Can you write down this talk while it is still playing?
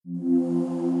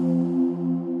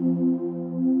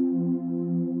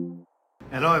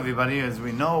Hello, everybody. As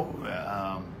we know,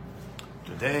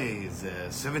 today is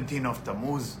 17th of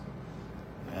Tammuz,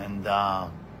 and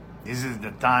this is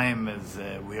the time, as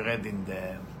we read in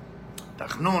the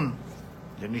Tachnun,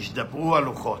 the Nishdabru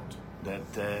Luchot,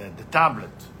 that the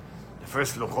tablet, the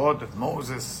first Luchot that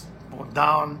Moses brought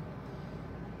down.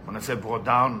 When I say brought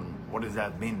down, what does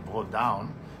that mean, brought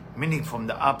down? Meaning from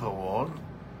the upper world,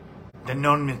 the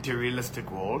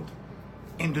non-materialistic world,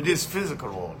 into this physical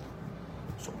world.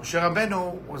 So Moshe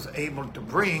Rabbeinu was able to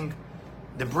bring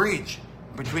the bridge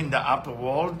between the upper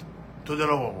world to the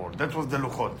lower world. That was the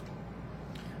Luchot.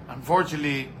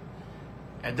 Unfortunately,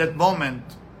 at that moment,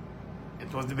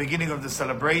 it was the beginning of the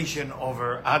celebration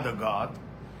over other god,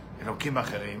 Elokim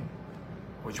Acherim,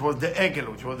 which was the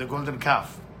Egel, which was the golden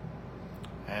calf.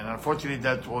 And unfortunately,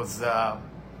 that was the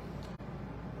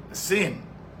sin.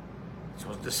 It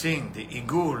was the sin, the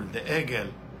Igul, the Egel,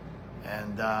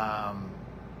 and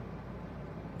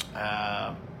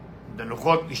the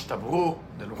Luchot Nishtabru,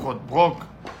 the Luchot broke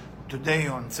today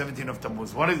on 17th of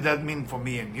Tammuz. What does that mean for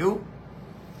me and you?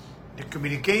 The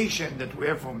communication that we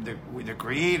have with the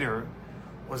Creator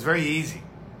was very easy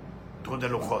through the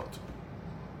Luchot.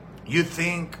 You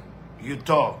think, you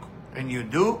talk, and you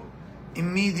do,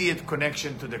 immediate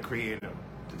connection to the Creator,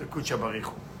 to the Kucha Baruch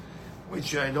Hu,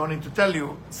 which I don't need to tell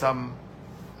you,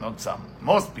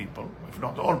 most people, if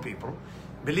not all people,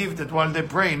 believe that while they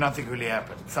pray, nothing really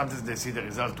happens. Sometimes they see the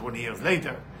result 20 years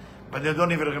later, but they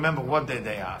don't even remember what they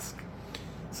ask.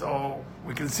 So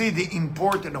we can see the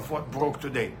importance of what broke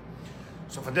today.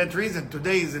 So for that reason,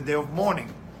 today is a day of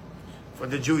mourning for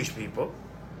the Jewish people.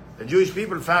 The Jewish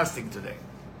people fasting today.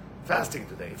 Fasting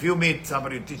today. If you meet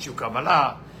somebody who teach you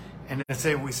Kabbalah, and they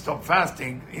say we stop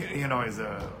fasting, is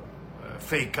a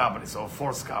fake Kabbalist or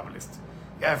false Kabbalist.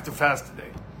 You have to fast today.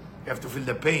 You have to feel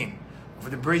the pain of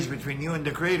the bridge between you and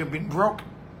the Creator being broken.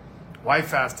 Why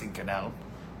fasting can help?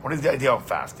 What is the idea of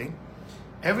fasting?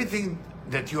 Everything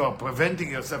that you are preventing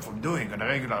yourself from doing on a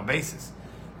regular basis,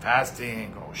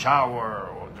 fasting or shower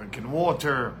or drinking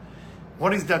water, what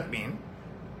does that mean?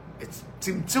 It's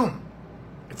tzimtzum.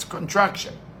 It's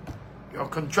contraction. You're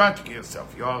contracting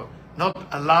yourself. You're not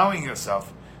allowing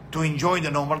yourself to enjoy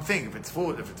the normal thing. If it's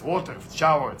food, if it's water, if it's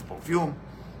shower, it's perfume.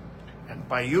 And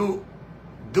by you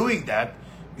doing that,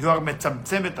 you are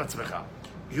metzamtzem et atzmecha.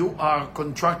 You are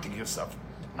contracting yourself.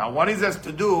 Now, what is this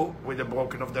to do with the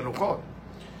broken of the Luchot?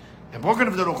 The broken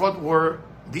of the Luchot were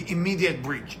the immediate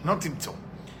bridge, not tzimtzum.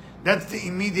 That's the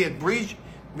immediate bridge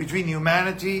between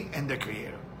humanity and the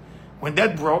Creator. When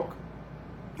that broke,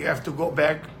 you have to go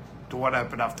back to what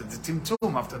happened after the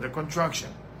tzimtzum, after the contraction.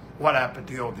 What happened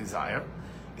to your desire?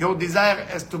 Your desire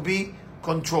has to be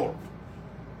controlled.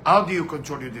 How do you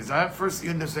control your desire? First,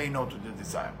 you say no to the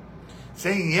desire.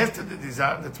 Saying yes to the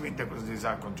desire, that means that was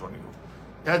desire controlling you.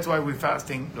 That's why we're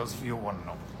fasting, those of you who want to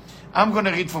know. I'm going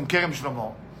to read from Kerem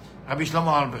Shlomo, Rabbi Shlomo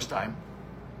Alberstein.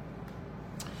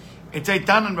 It's a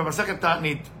Tanan במסכת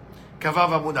תענית, כ"ו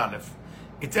עמוד א'.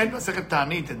 It's in מסכת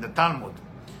תענית in the Talmud,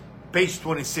 page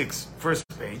 26, first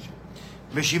page.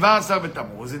 ב-17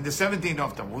 בתמוז, in the 17th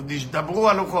of Tammuz, נשדברו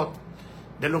הלוחות.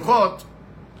 The Luchot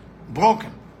broke.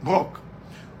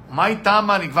 מה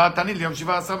טעמה נקבע התענית ליום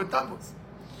 17 בתמוז?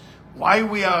 Why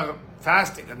we are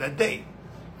fasting on that day?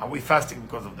 Are we fasting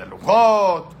because of the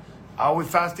Luchot? Are we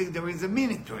fasting? There is a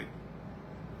meaning to it.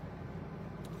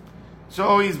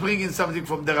 So he's bringing something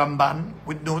from the Ramban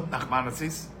with Nut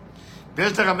Nachmanasis.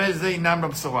 ויש לרמז זה עניין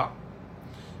בבשורה.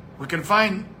 We can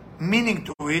find meaning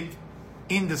to it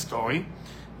in the story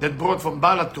that brought from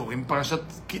Baal HaTurim, פרשת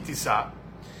כי תישא,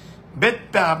 בית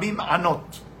פעמים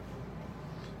ענות.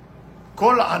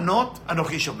 כל הענות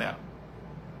אנוכי שומע.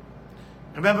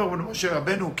 Remember when Moshe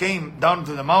Rabbeinu came down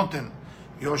to the mountain,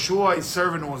 Yoshua, his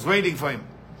servant, was waiting for him.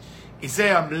 He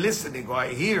said, I'm listening, or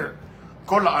I hear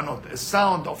kol anot, a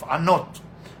sound of anot.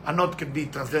 Anot can be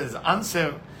translated as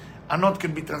answer. Anot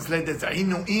can be translated as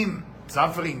inuim,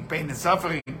 suffering, pain and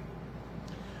suffering.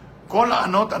 Kol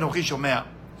anot anochi shomea.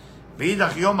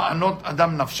 V'idach yom anot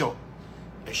adam nafsho.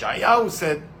 Yeshayahu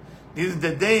said, this is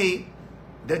the day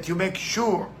that you make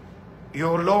sure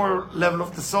your lower level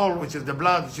of the soul, which is the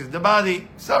blood, which is the body,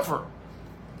 suffer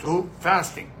through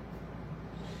fasting.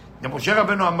 The Moshe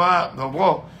Rabbeinu אמר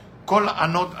ואומרו, כל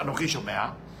ענות אנוכי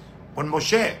שומע. When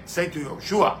Moshe said to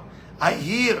Yoshua, I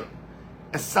hear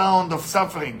a sound of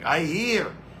suffering, I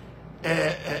hear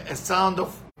a sound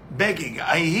of begging,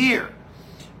 I hear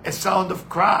a sound of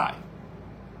cry.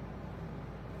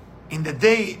 In the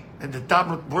day that the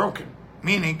tablet broken,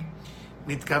 meaning,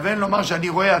 מתכוון לומר שאני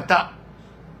רואה אתה.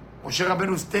 Moshe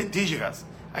Rabbeinu is teaching us,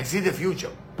 I see the future.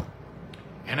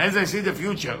 And as I see the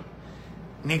future,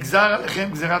 נגזר עליכם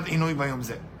גזירת עינוי ביום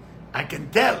זה. I can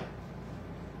tell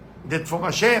that from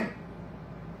Hashem,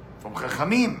 from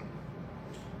Chachamim,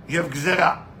 you have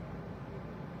Gzera.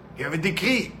 You have a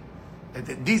decree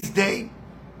that this day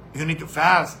you need to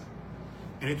fast.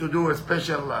 You need to do a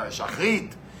special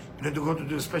shachrit. You need to go to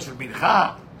do a special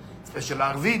mincha, special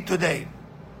arvit today.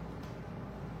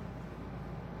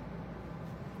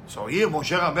 So here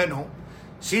Moshe Rabbeinu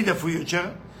see the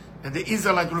future that the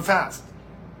Israelites will fast.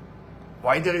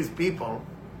 Why there is people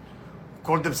who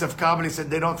call themselves Kabbalists and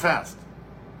they don't fast?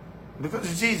 Because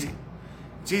it's easy.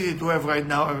 It's easy to have right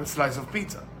now a slice of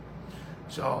pizza.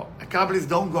 So a Kabbalist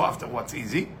don't go after what's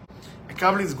easy. A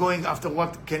Kabbalist is going after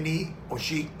what can he or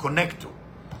she connect to.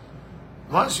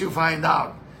 Once you find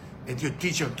out that your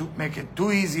teacher to make it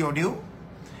too easy on you,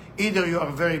 either you are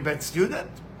a very bad student,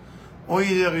 או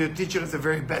either your teacher is a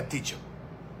very bad teacher.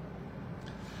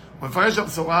 ומפרש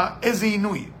הבשורה, איזה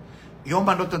עינוי, יום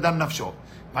מעלות אדם נפשו,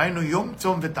 והיינו יום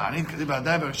צום ותענית, כתיב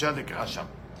בעדיי ברשת יקרא שם.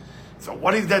 So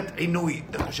what is that עינוי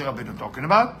that Moshe Rabbeinu talking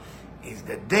about? Is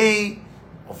the day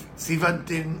of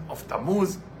 17 of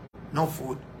Tammuz, no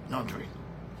food, no drink.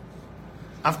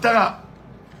 Haftarah.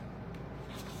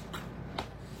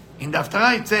 In the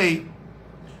Haftarah it say,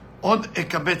 עוד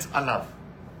אקבץ עליו,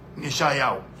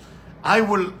 ישעיהו. I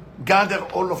will gather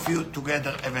all of you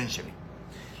together eventually.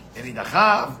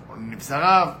 לנידחיו, או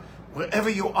לנבשריו, wherever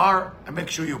you are, and make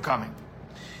sure you're coming.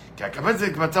 כי הקבץ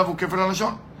לנקבציו הוא כפל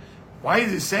הלשון. Why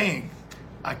is he saying,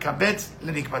 הקבץ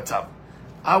לנקבציו?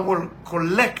 I will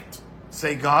collect,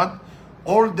 say God,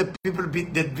 all the people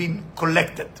that been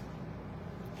collected.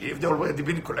 If they already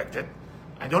been collected,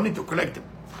 I don't need to collect them.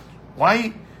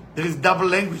 Why? There is double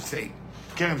language saying,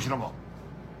 כרם שלמה.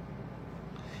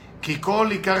 כי כל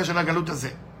עיקר של הגלות הזה,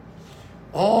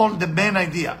 all the main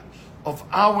idea of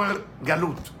our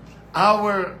galut,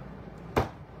 our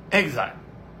exile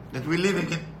that we're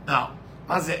living in now.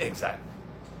 מה זה exile?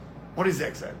 What is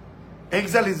exile?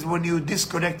 Exile is when you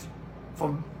disconnect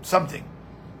from something.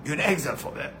 You're in exile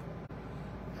for that.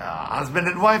 Husband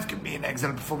and wife can be in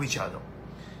exile from each other.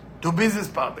 Two business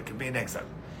partners can be in exile.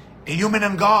 A human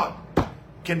and God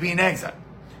can be in exile.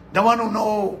 The one who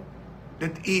know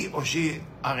that he or she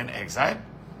are in exile,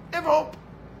 have hope.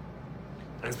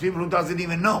 There's people who doesn't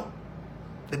even know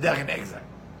that they're in exile.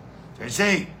 So you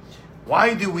say,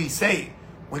 why do we say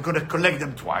we're going to collect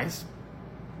them twice?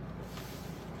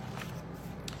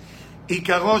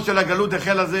 עיקרו של הגלות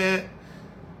החל הזה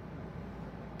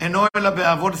אינו אלא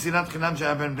בעוון שנאת חינם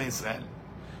שהיה בין בני ישראל.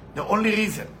 The only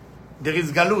reason there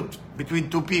is galut between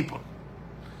two people,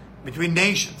 between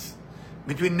nations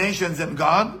and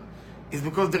God, is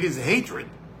because there is hatred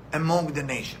among the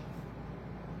nation.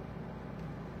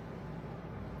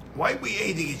 Why are we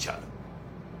hating each other?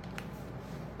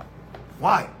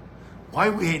 Why? Why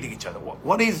are we hating each other?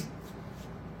 What is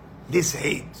this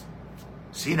hate?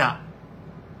 Sinah.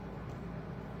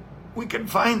 We can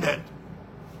find that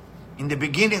in the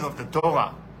beginning of the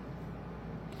Torah,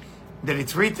 that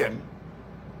it's written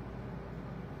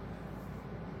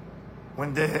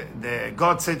when the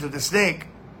God said to the snake,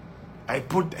 I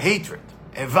put hatred,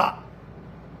 Eva.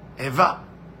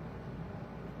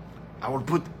 I will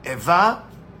put Eva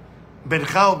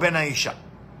בינך ובין האישה.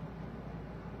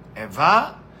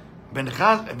 Eva בינך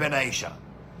לבין האישה.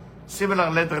 Similar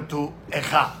letter to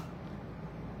Echa.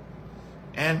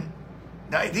 And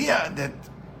the idea that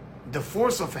the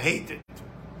force of hatred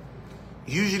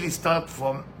usually starts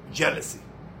from jealousy.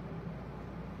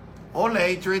 All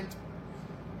hatred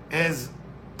is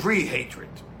pre-hatred.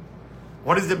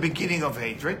 What is the beginning of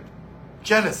hatred?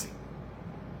 Jealousy.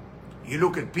 You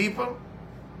look at people,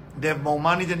 they have more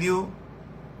money than you,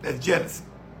 that's jealousy.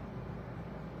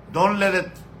 Don't let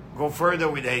it go further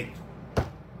with hate.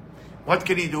 What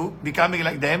can he do? Becoming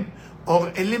like them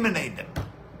or eliminate them.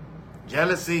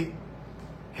 Jealousy,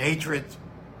 hatred,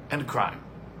 and crime.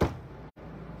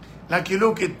 Like you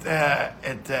look at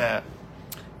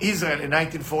Israel in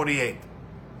 1948.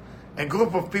 A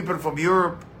group of people from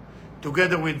Europe,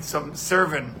 together with some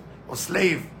servant or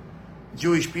slave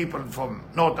Jewish people from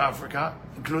North Africa,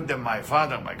 including my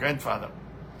father, my grandfather,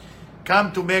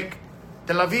 come to make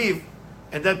Tel Aviv.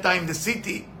 At that time, the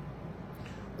city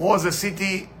was a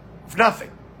city of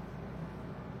nothing.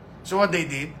 So what they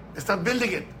did, they started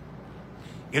building it.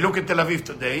 You look at Tel Aviv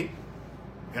today,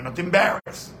 you're not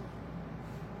embarrassed.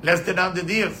 Less than 100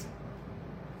 years.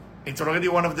 It's already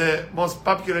one of the most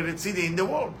populated cities in the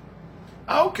world.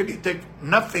 How can you take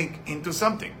nothing into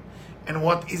something? And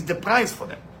what is the price for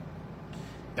that?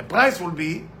 The price will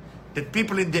be that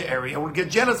people in the area will get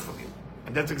jealous from you.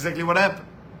 And that's exactly what happened.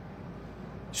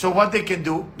 So what they can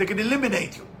do, they can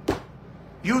eliminate you.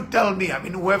 You tell me,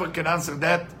 whoever can answer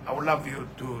that, I would love you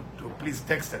to please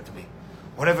text that to me.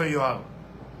 Whatever you are.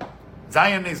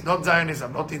 Zionist, not Zionist,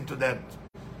 I'm not into that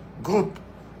group.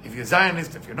 If you're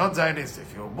Zionist, if you're not Zionist,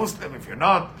 if you're Muslim, if you're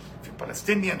not, if you're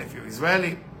Palestinian, if you're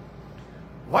Israeli.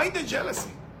 Why the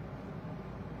jealousy?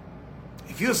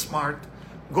 If you're smart,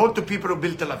 go to people who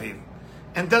built Tel Aviv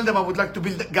and tell them, I would like to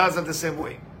build Gaza the same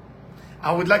way.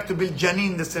 I would like to build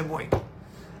Jenin the same way.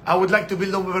 I would like to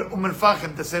build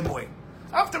Al-Fahim the same way.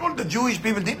 After all, the Jewish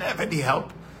people didn't have any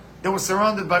help. They were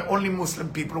surrounded by only Muslim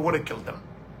people who would have killed them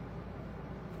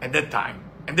at that time.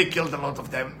 And they killed a lot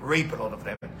of them, raped a lot of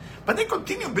them. But they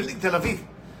continue building Tel Aviv.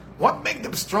 What makes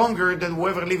them stronger than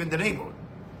whoever live in the neighborhood?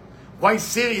 Why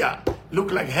Syria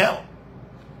look like hell?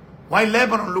 Why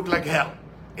Lebanon look like hell?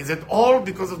 Is it all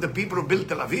because of the people who built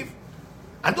Tel Aviv?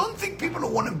 I don't think people who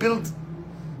want to build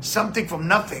something from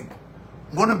nothing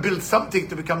want to build something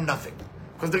to become nothing.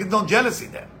 Because there is no jealousy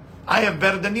there. I have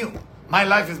better than you. My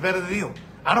life is better than you.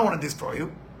 I don't want to destroy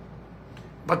you.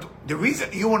 But the reason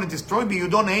you want to destroy me, you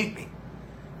don't hate me.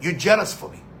 You're jealous for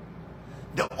me.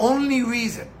 The only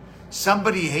reason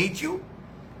somebody hates you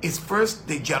is first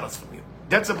they're jealous from you.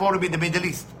 That's a problem in the Middle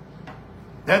East.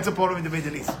 That's a problem in the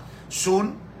Middle East.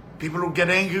 Soon, people will get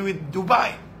angry with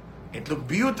Dubai. It looked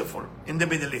beautiful in the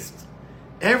Middle East.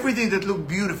 Everything that looked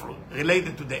beautiful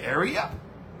related to the area,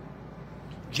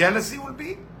 jealousy will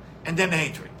be, and then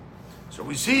hatred. So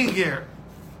we see here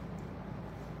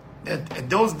that in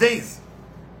those days,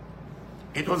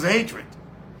 it was hatred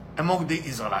among the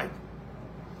Israelites.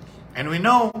 And we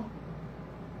know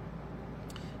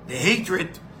the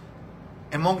hatred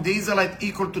among the Israelites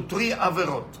equal to 3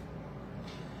 averot.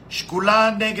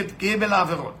 שקולה נגד ג'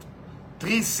 averot.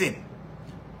 3 sin.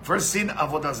 First sin,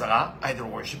 avodah zarah, idol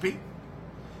worshiping.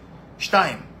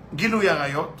 2, גילוי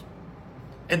עריות,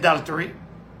 adultery,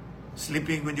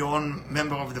 sleeping with your own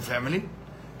member of the family.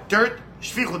 3,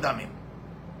 שפיכות דמים,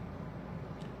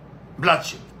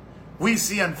 bloodshed. We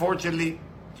see, unfortunately,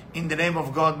 in the name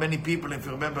of God, many people, if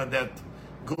you remember that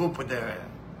group with the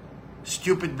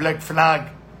stupid black flag,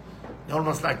 they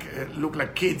almost like look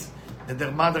like kids, that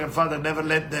their mother and father never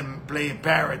let them play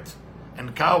parrot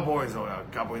and cowboys, or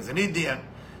cowboys and Indian,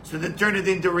 so they turn it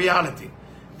into reality.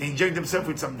 They inject themselves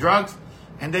with some drugs,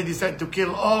 and they decide to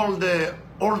kill all the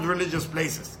old religious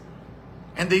places.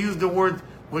 And they use the word,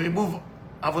 we remove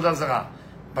avodah zarah.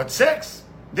 But sex,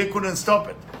 they couldn't stop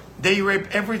it. They rape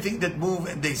everything that move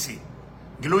and they see.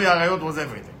 Gilui Arayot was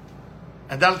everything.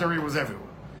 Adultery was everywhere.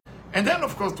 And then,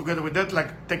 of course, together with that,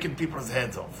 like taking people's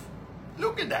heads off.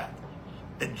 Look at that.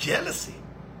 The jealousy.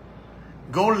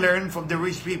 Go learn from the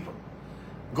rich people.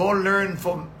 Go learn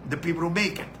from the people who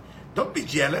make it. Don't be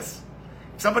jealous.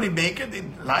 If somebody make it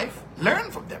in life, learn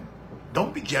from them.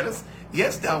 Don't be jealous.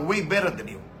 Yes, they are way better than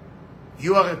you.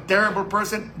 You are a terrible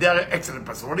person, they are an excellent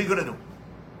person. What are you going to do?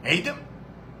 Hate them?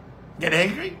 Get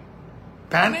angry?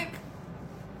 Panic?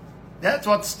 That's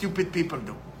what stupid people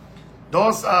do.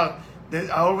 Those are, I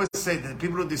always say that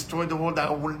people who destroy the world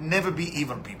will never be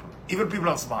evil people. Evil people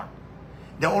are smart.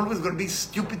 They're always going to be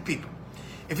stupid people.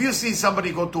 If you see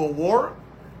somebody go to a war,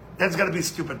 that's going to be a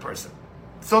stupid person.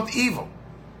 It's not evil.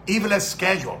 Evil has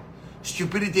schedule.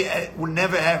 Stupidity will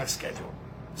never have a schedule.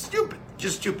 Stupid.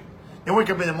 Just stupid. They wake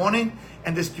up in the morning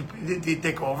and the stupidity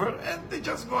take over and they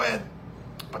just go ahead.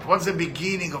 But what's the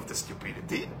beginning of the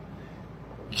stupidity?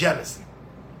 Jealousy.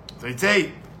 So it's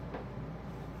a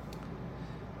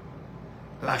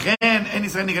לכן אין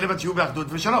ישראל נגלה בת שיהיו באחדות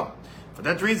ושלום. For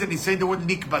that reason he said the word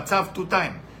נקבצב 2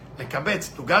 times.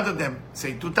 לקבץ, to gather them,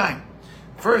 say 2 times.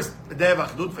 First, they have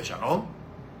אחדות ושלום.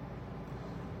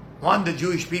 One, the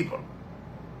Jewish people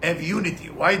have unity.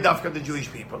 Why dafka the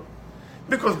Jewish people?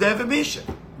 Because they have a mission.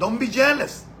 Don't be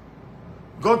jealous.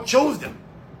 God chose them.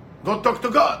 Go talk to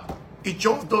God. He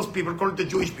chose those people, called the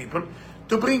Jewish people,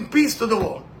 to bring peace to the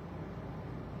world.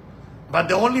 But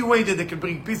the only way that they can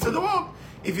bring peace to the world,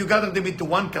 if you gather them into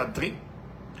one country,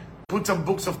 put some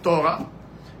books of Torah,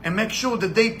 and make sure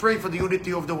that they pray for the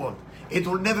unity of the world. It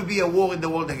will never be a war in the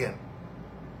world again.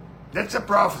 That's a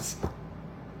prophecy.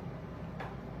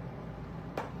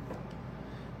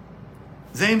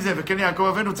 זה עם זה, וכן יעקב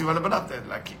אבינו ציווה לבניו,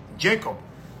 like Jacob,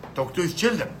 talk to his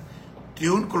children.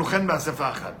 תהיו כולכם באספה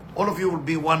אחת. All of you will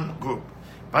be one group.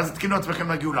 ואז תתקינו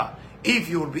עצמכם לגאולה. If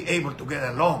you will be able to get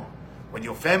along with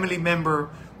your family member,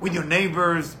 with your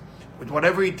neighbors, with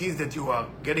whatever it is that you are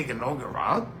getting along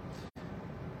around,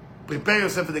 prepare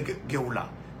yourself for the גאולה.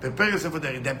 Prepare yourself for the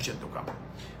redemption to come.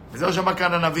 וזהו שמע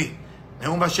כאן הנביא,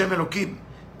 נאום השם אלוקים,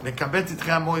 מקבץ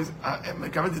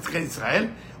אתכם ישראל,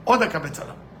 עוד הקבץ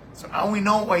עליו. So now we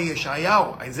know why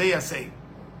Yeshayahu, Isaiah say,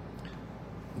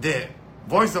 the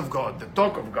voice of God, the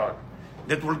talk of God,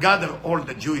 that will gather all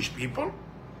the Jewish people,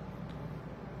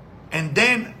 and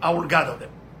then I will gather them.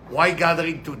 Why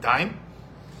gathering 2 times?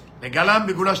 לגלם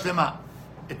בגאולה שלמה.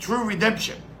 A true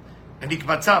redemption.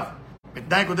 ונקבציו,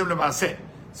 בתנאי קודם למעשה.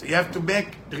 So you have to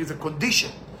make, there is a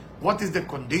condition. What is the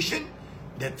condition?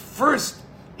 That first,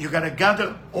 you got to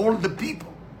gather all the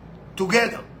people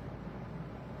together.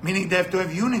 Meaning they have to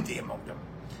have unity among them.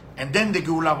 And then the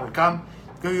גאולה will come.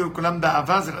 כולם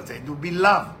באהבה זה לזה. It will be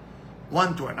love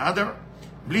one to another.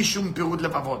 בלי שום פירוד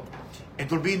לבבות.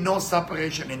 It will be no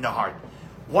separation in the heart.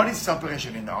 What is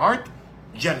separation in the heart?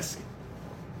 Jealousy.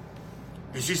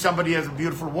 You see somebody has a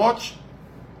beautiful watch,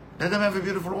 let them have a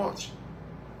beautiful watch.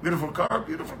 Beautiful car,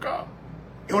 beautiful car.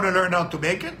 You want to learn how to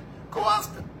make it? Go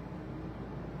ask them.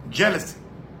 Jealousy.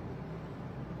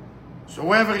 So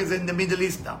whoever is in the Middle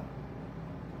East now,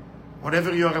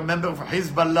 whatever you are a member of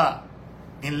Hezbollah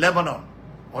in Lebanon,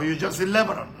 or you're just in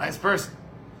Lebanon, nice person,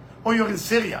 or you're in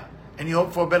Syria and you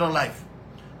hope for a better life,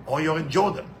 or you're in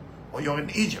Jordan, or you're in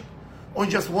Egypt, or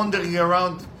just wandering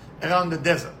around the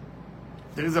desert.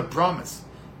 There is a promise.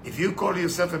 If you call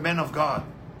yourself a man of God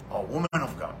or woman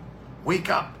of God, wake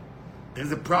up. There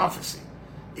is a prophecy.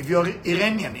 If you're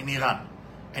Iranian in Iran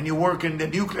and you work in the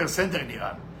nuclear center in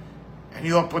Iran and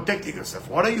you are protecting yourself,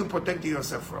 what are you protecting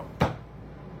yourself from?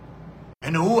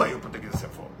 And who are you protecting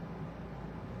yourself from?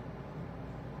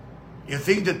 You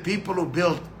think that people who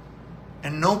built a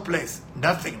no place,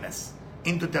 nothingness,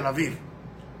 into Tel Aviv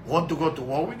want to go to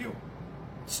war with you?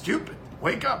 Stupid.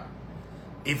 Wake up.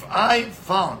 If I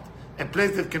found a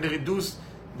place that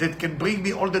can bring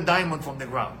me all the diamond from the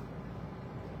ground,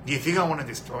 do you think I want to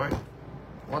destroy it?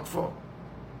 What for?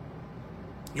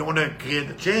 You want to create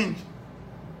a change?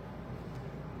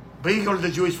 Bring all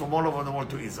the Jews from all over the world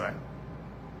to Israel.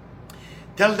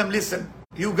 Tell them, listen,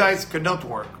 you guys cannot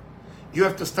work. You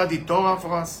have to study Torah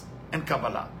for us and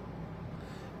Kabbalah.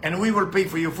 And we will pay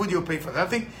for your food, you pay for that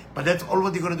thing, but that's all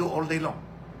what you're going to do all day long.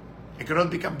 You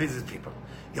cannot become business people.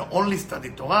 You only study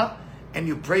Torah and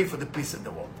you pray for the peace in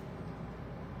the world.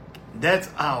 That's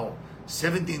how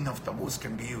 17th of Tammuz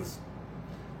can be used.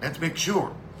 Let's make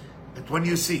sure that when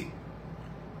you see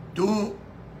two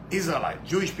Israelite,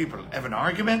 Jewish people have an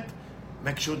argument,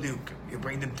 make sure that you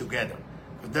bring them together.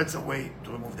 Because that's a way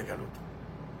to remove the galut.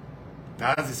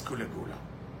 ואז יזכו לגאולה.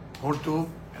 כל טוב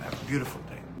and have a beautiful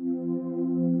day.